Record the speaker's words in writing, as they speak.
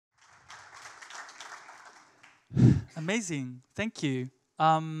Amazing. Thank you.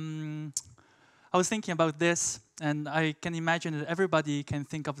 I was thinking about this, and I can imagine that everybody can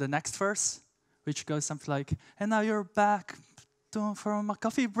think of the next verse, which goes something like, "And now you're back from a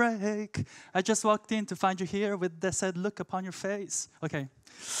coffee break. I just walked in to find you here with the sad look upon your face." Okay,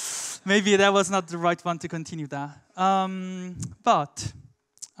 maybe that was not the right one to continue that. But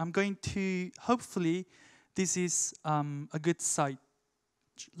I'm going to, hopefully, this is a good site,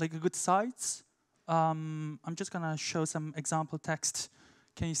 like a good sites. I'm just gonna show some example text.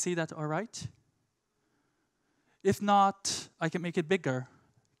 Can you see that all right? If not, I can make it bigger.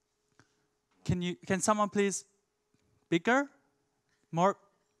 Can someone please bigger? More?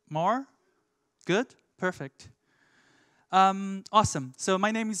 More? Good? Perfect. Awesome. So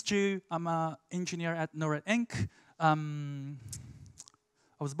my name is Ju. I'm an engineer at NORAD Inc. I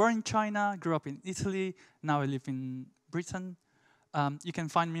was born in China, grew up in Italy, now I live in Britain. You can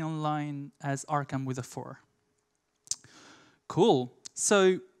find me online as Arkham with a 4. Cool.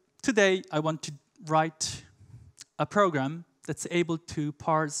 So today I want to write a program that's able to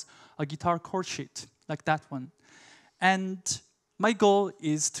parse a guitar chord sheet, like that one. And my goal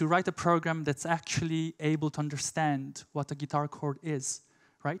is to write a program that's actually able to understand what a guitar chord is,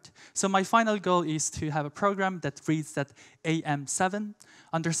 right? So my final goal is to have a program that reads that AM7,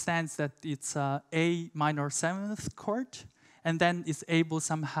 understands that it's A minor 7th chord, and then is able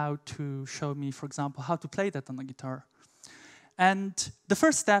somehow to show me, for example, how to play that on the guitar. And the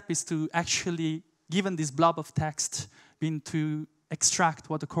first step is to actually, given this blob of text, to extract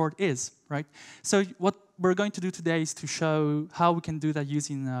what a chord is, right? So what we're going to do today is to show how we can do that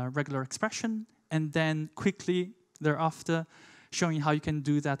using a regular expression, and then quickly thereafter showing how you can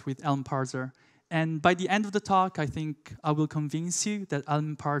do that with Elm Parser. And by the end of the talk, I think I will convince you that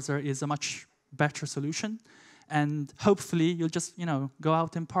Elm Parser is a much better solution, and hopefully you'll just, go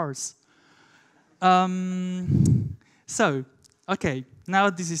out and parse. So, okay, now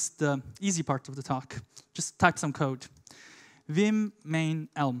this is the easy part of the talk. Just type some code. Vim main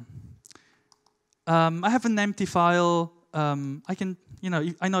elm. I have an empty file. I can,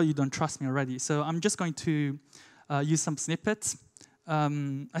 I know you don't trust me already, so I'm just going to use some snippets.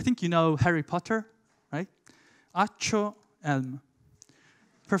 I think you know Harry Potter, right? Accio elm.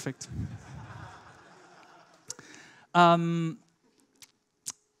 Perfect.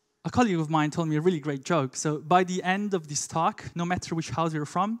 A colleague of mine told me a really great joke. So by the end of this talk, no matter which house you're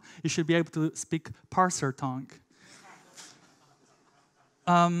from, you should be able to speak parser tongue.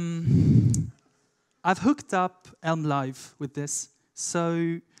 I've hooked up Elm Live with this.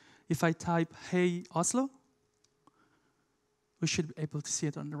 So if I type "Hey Oslo," we should be able to see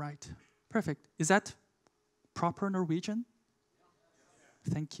it on the right. Perfect. Is that proper Norwegian?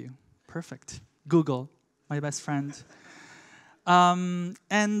 Thank you. Perfect. Google, my best friend. And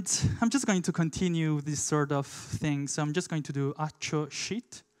I'm just going to continue this sort of thing. So I'm just going to do accio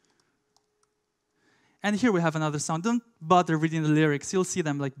sheet. And here we have another sound. Don't bother reading the lyrics. You'll see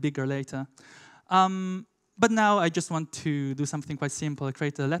them like bigger later. But now I just want to do something quite simple. I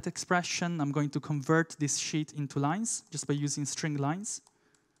create a let expression. I'm going to convert this sheet into lines just by using string lines.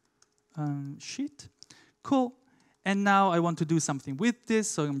 Sheet. Cool. And now I want to do something with this,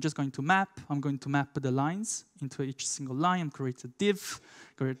 so I'm just going to map. I'm going to map the lines into each single line. I'm create a div,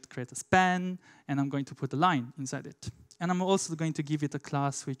 create a span, and I'm going to put a line inside it. And I'm also going to give it a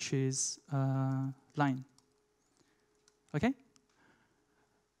class which is line. Okay?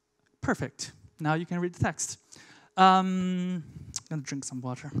 Perfect. Now you can read the text. I'm gonna drink some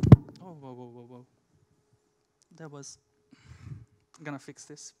water. Oh, whoa. That was, I'm gonna fix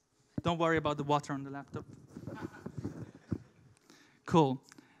this. Don't worry about the water on the laptop. Cool.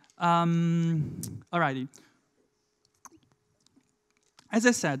 Alrighty. As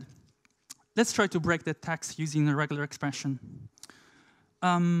I said, let's try to break that text using a regular expression.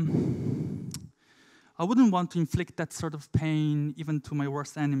 I wouldn't want to inflict that sort of pain even to my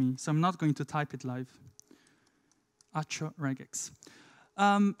worst enemy, so I'm not going to type it live. Accio regex.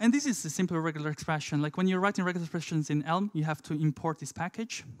 And this is a simple regular expression. Like when you're writing regular expressions in Elm, you have to import this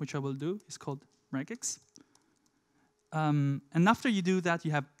package, which I will do. It's called regex. And after you do that,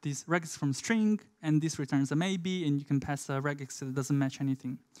 you have this regex from string, and this returns a maybe, and you can pass a regex that doesn't match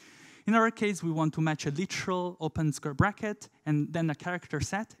anything. In our case, we want to match a literal open square bracket, and then a character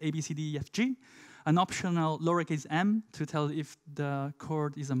set, A, B, C, D, E, F, G, an optional lowercase m to tell if the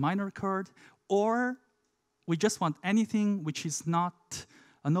chord is a minor chord, or we just want anything which is not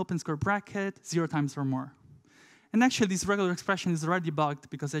an open square bracket 0 times or more. And actually, this regular expression is already bugged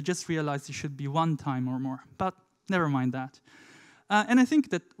because I just realized it should be 1 time or more, but never mind that. And I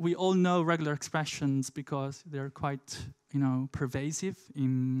think that we all know regular expressions because they're quite, pervasive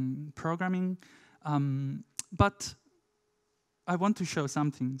in programming. But I want to show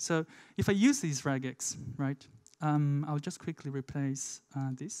something. So if I use these regex, right, I'll just quickly replace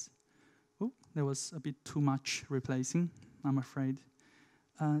this. Oh, there was a bit too much replacing, I'm afraid.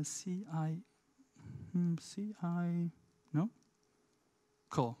 No?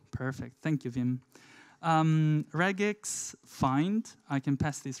 Cool, perfect. Thank you, Vim. Regex find, I can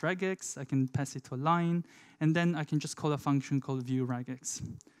pass this regex, I can pass it to a line, and then I can just call a function called view regex.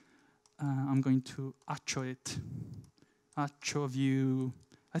 I'm going to accio it. Accio view.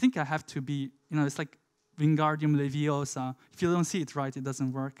 I think I have to be, it's like Wingardium Leviosa. If you don't see it right, it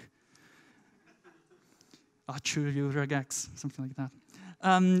doesn't work. Accio view regex, something like that.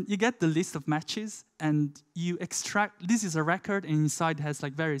 You get the list of matches, and you extract. This is a record, and inside has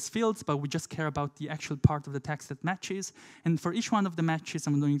like various fields, but we just care about the actual part of the text that matches. And for each one of the matches,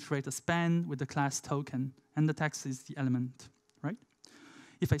 I'm going to create a span with the class token, and the text is the element, right?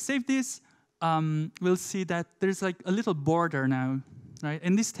 If I save this, we'll see that there's like a little border now, right?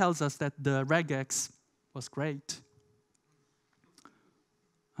 And this tells us that the regex was great.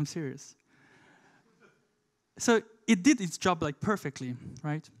 I'm serious. So it did its job like perfectly,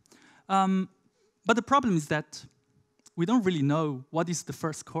 right? But the problem is that we don't really know what is the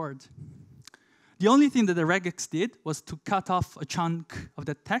first chord. The only thing that the regex did was to cut off a chunk of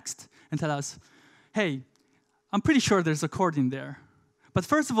that text and tell us, hey, I'm pretty sure there's a chord in there. But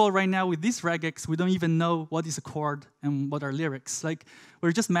first of all, right now with this regex, we don't even know what is a chord and what are lyrics. Like,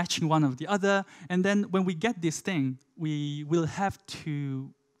 we're just matching one of the other. And then when we get this thing, we will have to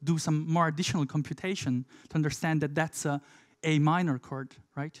do some more additional computation to understand that that's a minor chord,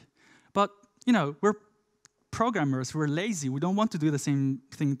 right? But, we're programmers, we're lazy, we don't want to do the same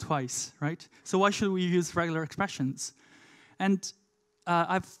thing twice, right? So why should we use regular expressions? And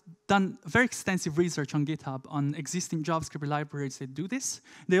I've done very extensive research on GitHub on existing JavaScript libraries that do this.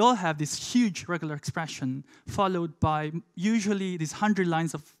 They all have this huge regular expression followed by usually these 100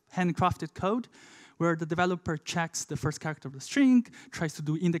 lines of handcrafted code where the developer checks the first character of the string, tries to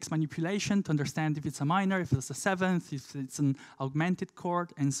do index manipulation to understand if it's a minor, if it's a seventh, if it's an augmented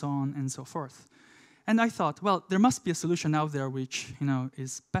chord, and so on and so forth. And I thought, well, there must be a solution out there which,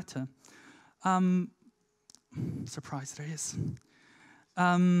 is better. Surprise, there is.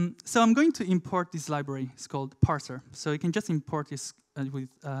 So I'm going to import this library. It's called parser. So you can just import this with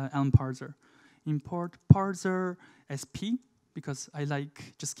Elm parser. Import parser sp, because I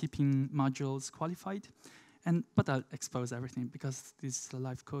like just keeping modules qualified. But I'll expose everything because this is a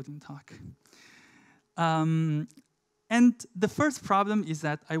live coding talk. And the first problem is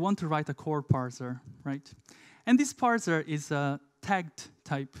that I want to write a chord parser, right? And this parser is a tagged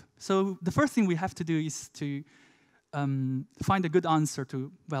type. So the first thing we have to do is to find a good answer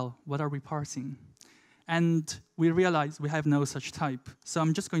to, well, what are we parsing? And we realize we have no such type. So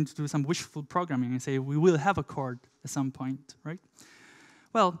I'm just going to do some wishful programming and say we will have a chord at some point, right?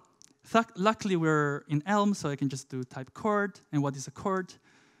 Well, luckily we're in Elm, so I can just do type chord. And what is a chord?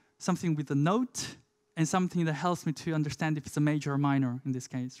 Something with a note and something that helps me to understand if it's a major or minor in this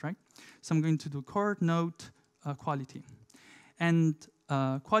case, right? So I'm going to do chord, note, quality. And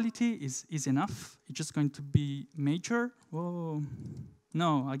quality is easy enough. It's just going to be major. Whoa,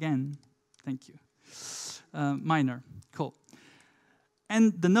 no, again, thank you. Minor, cool.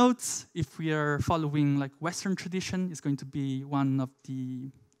 And the notes, if we are following like Western tradition, is going to be one of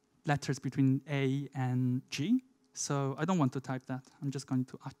the letters between A and G. So I don't want to type that. I'm just going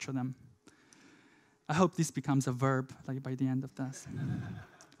to accio them. I hope this becomes a verb like by the end of this.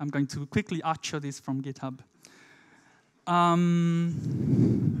 I'm going to quickly accio this from GitHub.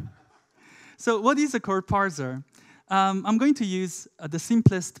 So what is a chord parser? I'm going to use the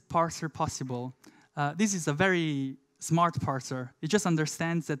simplest parser possible. This is a very smart parser. It just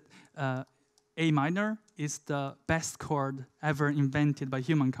understands that A minor is the best chord ever invented by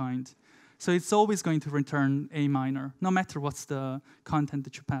humankind. So it's always going to return A minor, no matter what's the content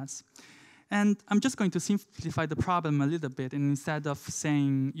that you pass. And I'm just going to simplify the problem a little bit. And instead of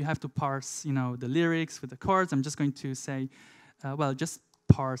saying you have to parse, the lyrics with the chords, I'm just going to say, well, just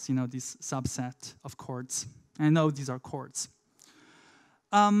parse, this subset of chords. And I know these are chords.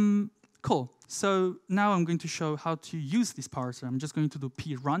 Cool. So now I'm going to show how to use this parser. I'm just going to do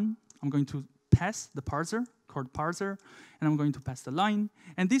prun. I'm going to pass the parser, chord parser, and I'm going to pass the line.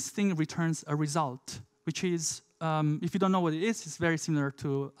 And this thing returns a result, which is, if you don't know what it is, it's very similar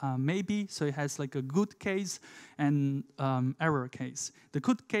to maybe. So it has like a good case and error case. The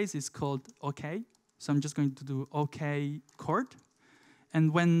good case is called OK. So I'm just going to do OK chord.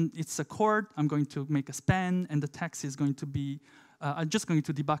 And when it's a chord, I'm going to make a span, and the text is going to be, I'm just going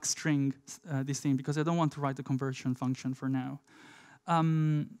to debug string this thing, because I don't want to write a conversion function for now.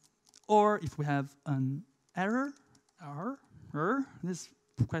 Or if we have an error, this is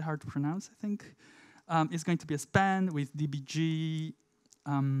quite hard to pronounce, I think, is going to be a span with dbg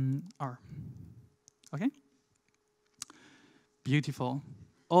r. Okay? Beautiful.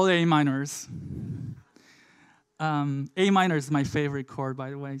 All A minors. A minor is my favorite chord, by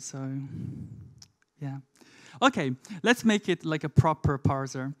the way, so yeah. Okay, let's make it like a proper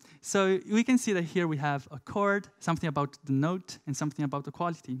parser. So we can see that here we have a chord, something about the note, and something about the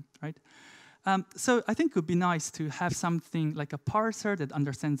quality, right? So I think it would be nice to have something like a parser that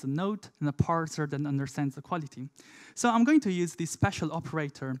understands the note and a parser that understands the quality. So I'm going to use this special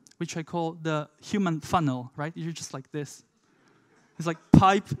operator, which I call the human funnel, right? You're just like this. It's like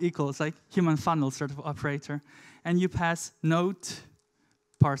pipe equals like human funnel sort of operator. And you pass note,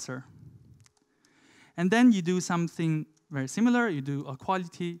 parser. And then you do something very similar. You do a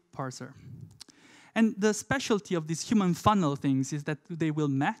quality parser. And the specialty of these human funnel things is that they will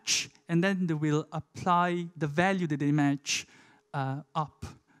match, and then they will apply the value that they match up.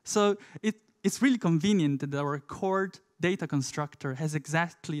 So it's really convenient that our chord data constructor has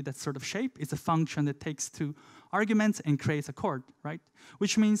exactly that sort of shape. It's a function that takes two arguments and creates a chord, right?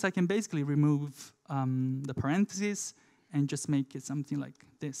 Which means I can basically remove the parentheses and just make it something like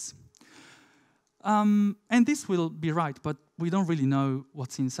this. And this will be right, but we don't really know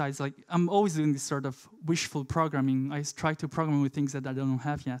what's inside. It's like I'm always doing this sort of wishful programming. I try to program with things that I don't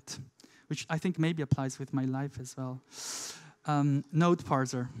have yet, which I think maybe applies with my life as well. Node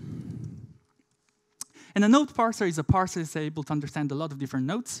parser. And a node parser is a parser that's able to understand a lot of different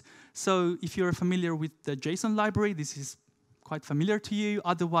nodes. So if you're familiar with the JSON library, this is quite familiar to you.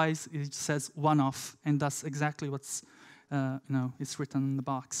 Otherwise, it says one-off, and that's exactly what's it's written in the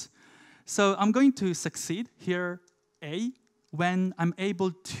box. So I'm going to succeed here, A, when I'm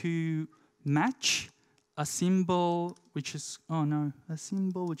able to match a symbol which is, a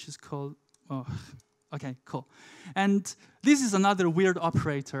symbol which is called, okay, cool. And this is another weird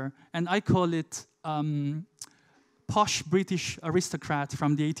operator, and I call it posh British aristocrat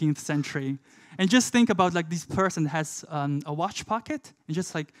from the 18th century. And just think about like this person has a watch pocket, and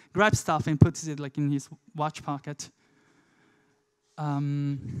just like grabs stuff and puts it like in his watch pocket.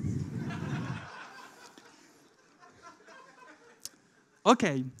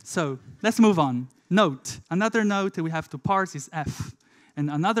 Okay, so let's move on. Note. Another note that we have to parse is F. And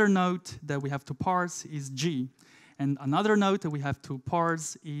another note that we have to parse is G. And another note that we have to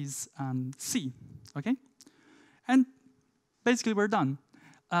parse is C. Okay? And basically we're done.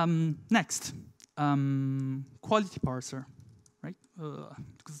 Next, quality parser, right?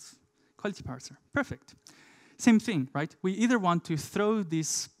 Quality parser, perfect. Same thing, right? We either want to throw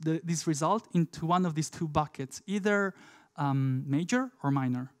this result into one of these two buckets, either major or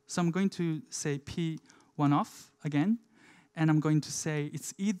minor. So I'm going to say P one off again, and I'm going to say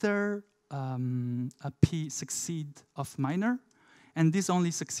it's either a P succeed of minor, and this only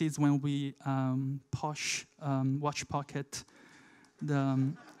succeeds when we posh watch pocket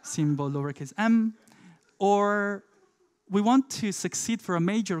the symbol lowercase m, or we want to succeed for a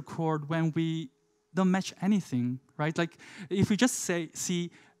major chord when we don't match anything, right? Like if we just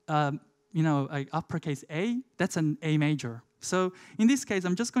see like uppercase A, that's an A major. So in this case,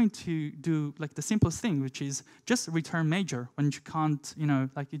 I'm just going to do like the simplest thing, which is just return major when you can't,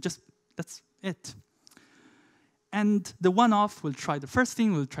 that's it. And the one-off will try the first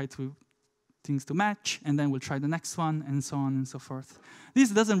thing, we'll try things to match, and then we'll try the next one, and so on and so forth. This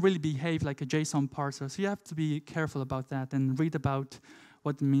doesn't really behave like a JSON parser, so you have to be careful about that and read about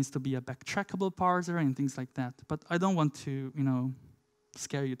what it means to be a backtrackable parser and things like that. But I don't want to,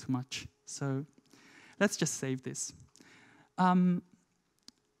 scare you too much. So let's just save this. You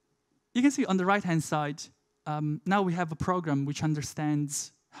can see on the right-hand side, now we have a program which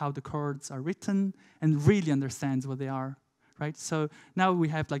understands how the chords are written and really understands what they are, right? So now we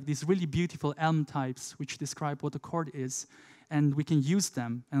have like these really beautiful Elm types which describe what a chord is, and we can use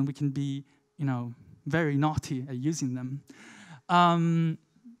them, and we can be, very naughty at using them.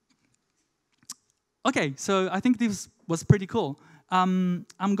 Okay, so I think this was pretty cool. I'm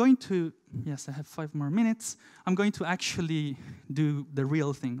going to, yes, I have 5 more minutes. I'm going to actually do the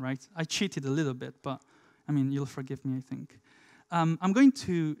real thing, right? I cheated a little bit, but I mean, you'll forgive me, I think. I'm going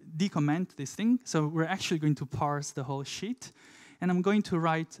to decomment this thing. So we're actually going to parse the whole sheet. And I'm going to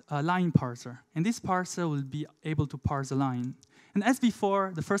write a line parser. And this parser will be able to parse a line. And as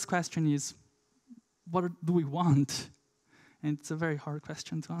before, the first question is, what do we want? And it's a very hard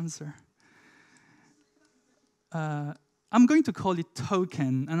question to answer. I'm going to call it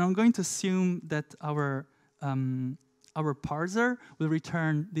token, and I'm going to assume that our parser will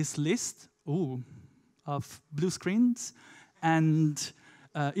return this list of blue screens, and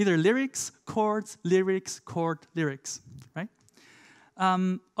either lyrics, chords, lyrics, chord, lyrics, right?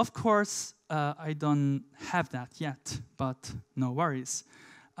 Of course, I don't have that yet, but no worries.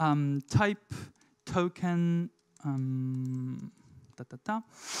 Type token,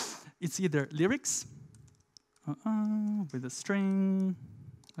 it's either lyrics with a string.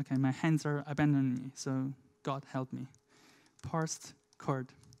 Okay, my hands are abandoning me, so God help me. Parsed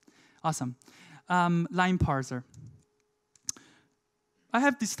chord. Awesome. Line parser. I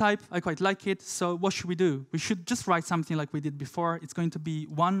have this type, I quite like it, so what should we do? We should just write something like we did before. It's going to be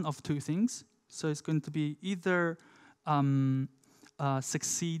one of two things. So it's going to be either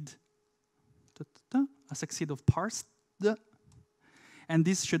succeed of parsed, and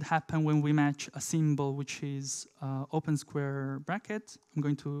this should happen when we match a symbol which is open square bracket. I'm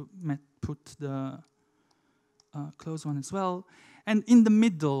going to put the close one as well. And in the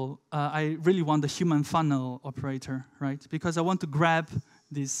middle, I really want the human funnel operator, right? Because I want to grab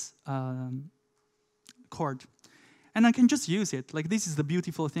this chord. And I can just use it. Like, this is the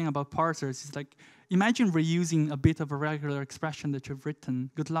beautiful thing about parsers. It's like, imagine reusing a bit of a regular expression that you've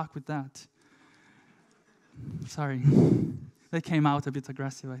written. Good luck with that. Sorry. That came out a bit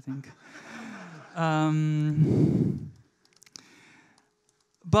aggressive, I think.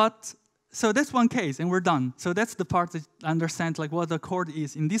 So that's one case, and we're done. So that's the part that understands like what the chord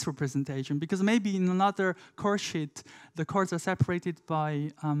is in this representation, because maybe in another chord sheet, the chords are separated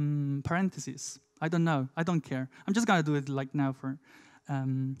by parentheses. I don't know. I don't care. I'm just going to do it like now for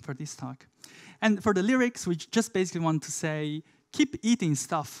this talk. And for the lyrics, we just basically want to say, keep eating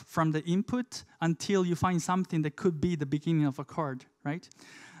stuff from the input until you find something that could be the beginning of a chord, right?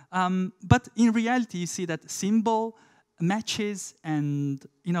 But in reality, you see that symbol matches and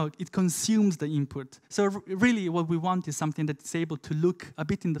it consumes the input. So really what we want is something that is able to look a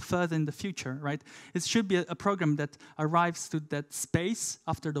bit further in the future, right? It should be a program that arrives to that space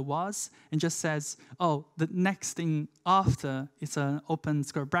after the was and just says, oh, the next thing after is an open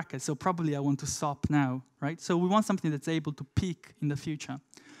square bracket, so probably I want to stop now, right? So we want something that's able to peak in the future.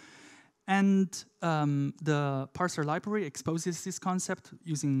 And the parser library exposes this concept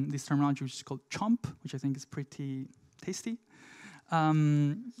using this terminology which is called chomp, which I think is pretty tasty.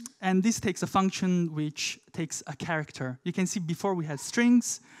 And this takes a function which takes a character. You can see before we had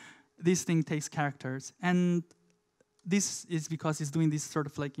strings, this thing takes characters. And this is because it's doing this sort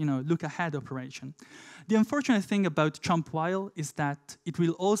of like, look ahead operation. The unfortunate thing about chomp while is that it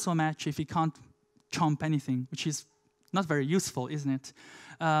will also match if you can't chomp anything, which is not very useful, isn't it?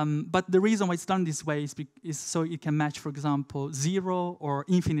 But the reason why it's done this way is so it can match, for example, 0 or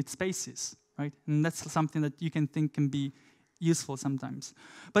infinite spaces. Right? And that's something that you can think can be useful sometimes.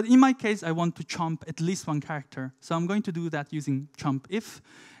 But in my case, I want to chomp at least one character. So I'm going to do that using chomp if.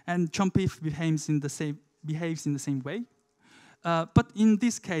 And chomp if behaves in the same way. But in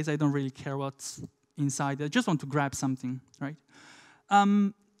this case, I don't really care what's inside. I just want to grab something, right?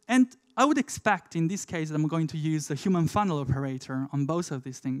 And I would expect in this case that I'm going to use the human funnel operator on both of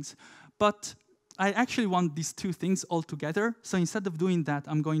these things. But I actually want these two things all together. So instead of doing that,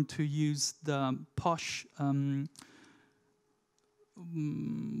 I'm going to use the posh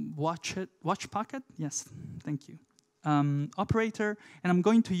watch packet. Yes, thank you. Operator, and I'm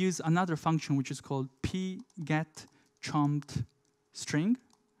going to use another function which is called pGetChomped string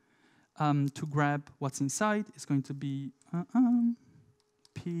to grab what's inside. It's going to be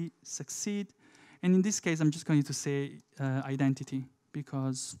pSucceed, and in this case, I'm just going to say identity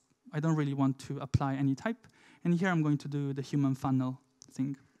because I don't really want to apply any type. And here I'm going to do the human funnel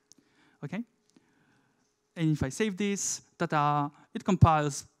thing. Okay? And if I save this, ta-da, it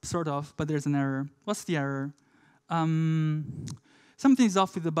compiles, sort of, but there's an error. What's the error? Something is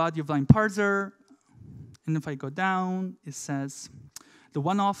off with the body of line parser. And if I go down, it says, the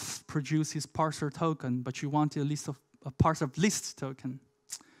one-off produces parser token, but you want a parser of list token.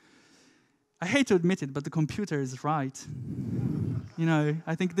 I hate to admit it, but the computer is right.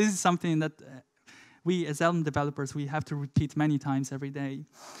 I think this is something that we as Elm developers, we have to repeat many times every day.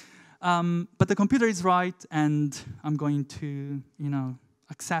 But the computer is right, and I'm going to,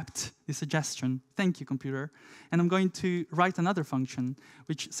 accept the suggestion. Thank you, computer. And I'm going to write another function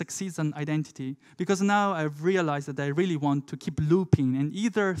which succeeds on identity, because now I've realized that I really want to keep looping and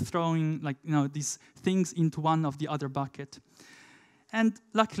either throwing these things into one of the other bucket. And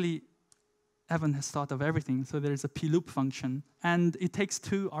luckily, Evan has thought of everything, so there is a ploop function. And it takes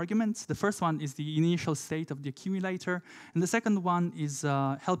two arguments. The first one is the initial state of the accumulator, and the second one is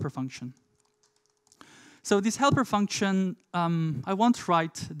a helper function. So this helper function, I won't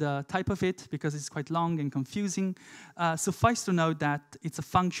write the type of it because it's quite long and confusing. Suffice to know that it's a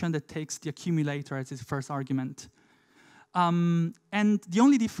function that takes the accumulator as its first argument. And the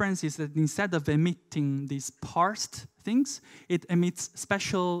only difference is that instead of emitting these parsed things, it emits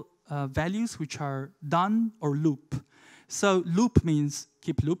special values which are done or loop. So loop means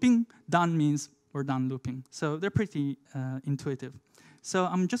keep looping, done means we're done looping. So they're pretty intuitive. So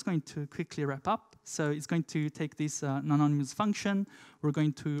I'm just going to quickly wrap up. So it's going to take this anonymous function. We're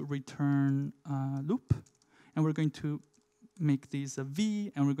going to return loop, and we're going to make this a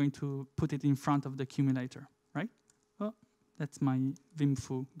v, and we're going to put it in front of the accumulator, right? Well, that's my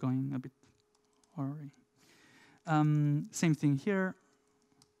vimfoo going a bit awry. Same thing here.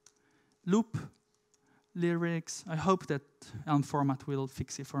 Loop, lyrics. I hope that Elm format will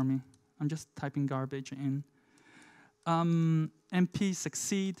fix it for me. I'm just typing garbage in. MP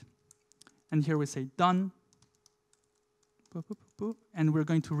succeed, and here we say done. Boop, boop, boop, boop. And we're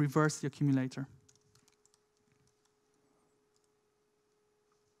going to reverse the accumulator.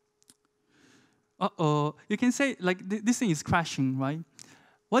 Uh-oh, you can say, like, this thing is crashing, right?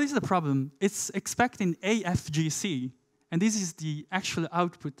 What is the problem? It's expecting AFGC, and this is the actual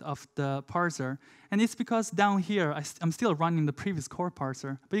output of the parser. And it's because down here, I'm still running the previous core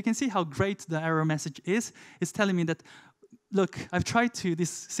parser. But you can see how great the error message is. It's telling me that, look, I've tried to, these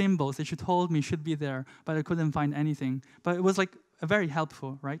symbols that you told me should be there, but I couldn't find anything. But it was like very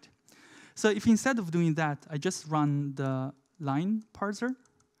helpful, right? So if instead of doing that, I just run the line parser,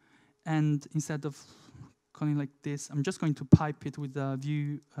 and instead of calling like this, I'm just going to pipe it with the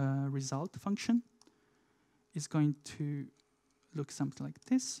view result function. It's going to look something like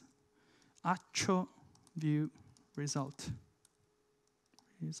this. Accio view result.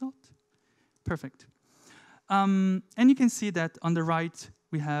 Result. Perfect. And you can see that on the right,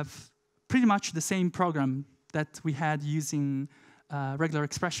 we have pretty much the same program that we had using regular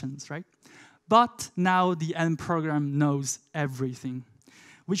expressions, right? But now the Elm program knows everything,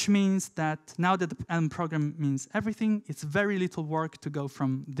 which means that now that the Elm program means everything, it's very little work to go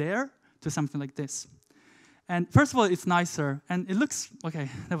from there to something like this. And first of all, it's nicer, and it looks, okay,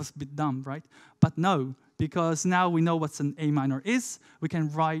 that was a bit dumb, right? But no, because now we know what an A minor is. We can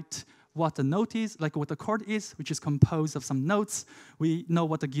write what a note is, like what a chord is, which is composed of some notes. We know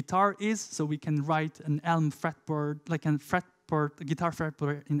what a guitar is, so we can write an Elm fretboard, like a guitar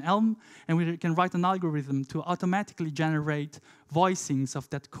fretboard in Elm, and we can write an algorithm to automatically generate voicings of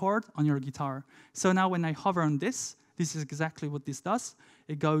that chord on your guitar. So now when I hover on this is exactly what this does.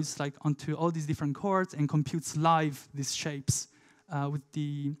 It goes like onto all these different chords and computes live these shapes with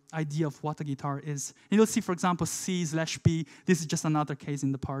the idea of what a guitar is. And you'll see, for example, C/B. This is just another case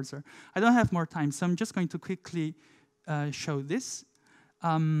in the parser. I don't have more time, so I'm just going to quickly show this.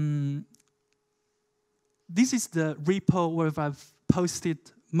 This is the repo where I've posted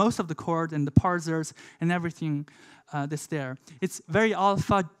most of the code and the parsers and everything that's there. It's very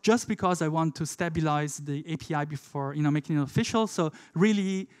alpha just because I want to stabilize the API before making it official. So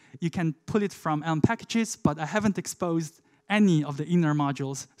really, you can pull it from Elm packages, but I haven't exposed any of the inner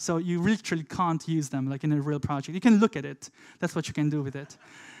modules. So you literally can't use them like in a real project. You can look at it. That's what you can do with it.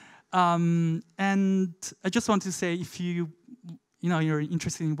 And I just want to say, if you're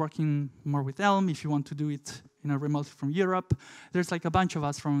interested in working more with Elm, if you want to do it remotely from Europe, there's like a bunch of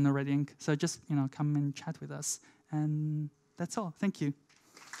us from Red Ink. So just come and chat with us. And that's all. Thank you.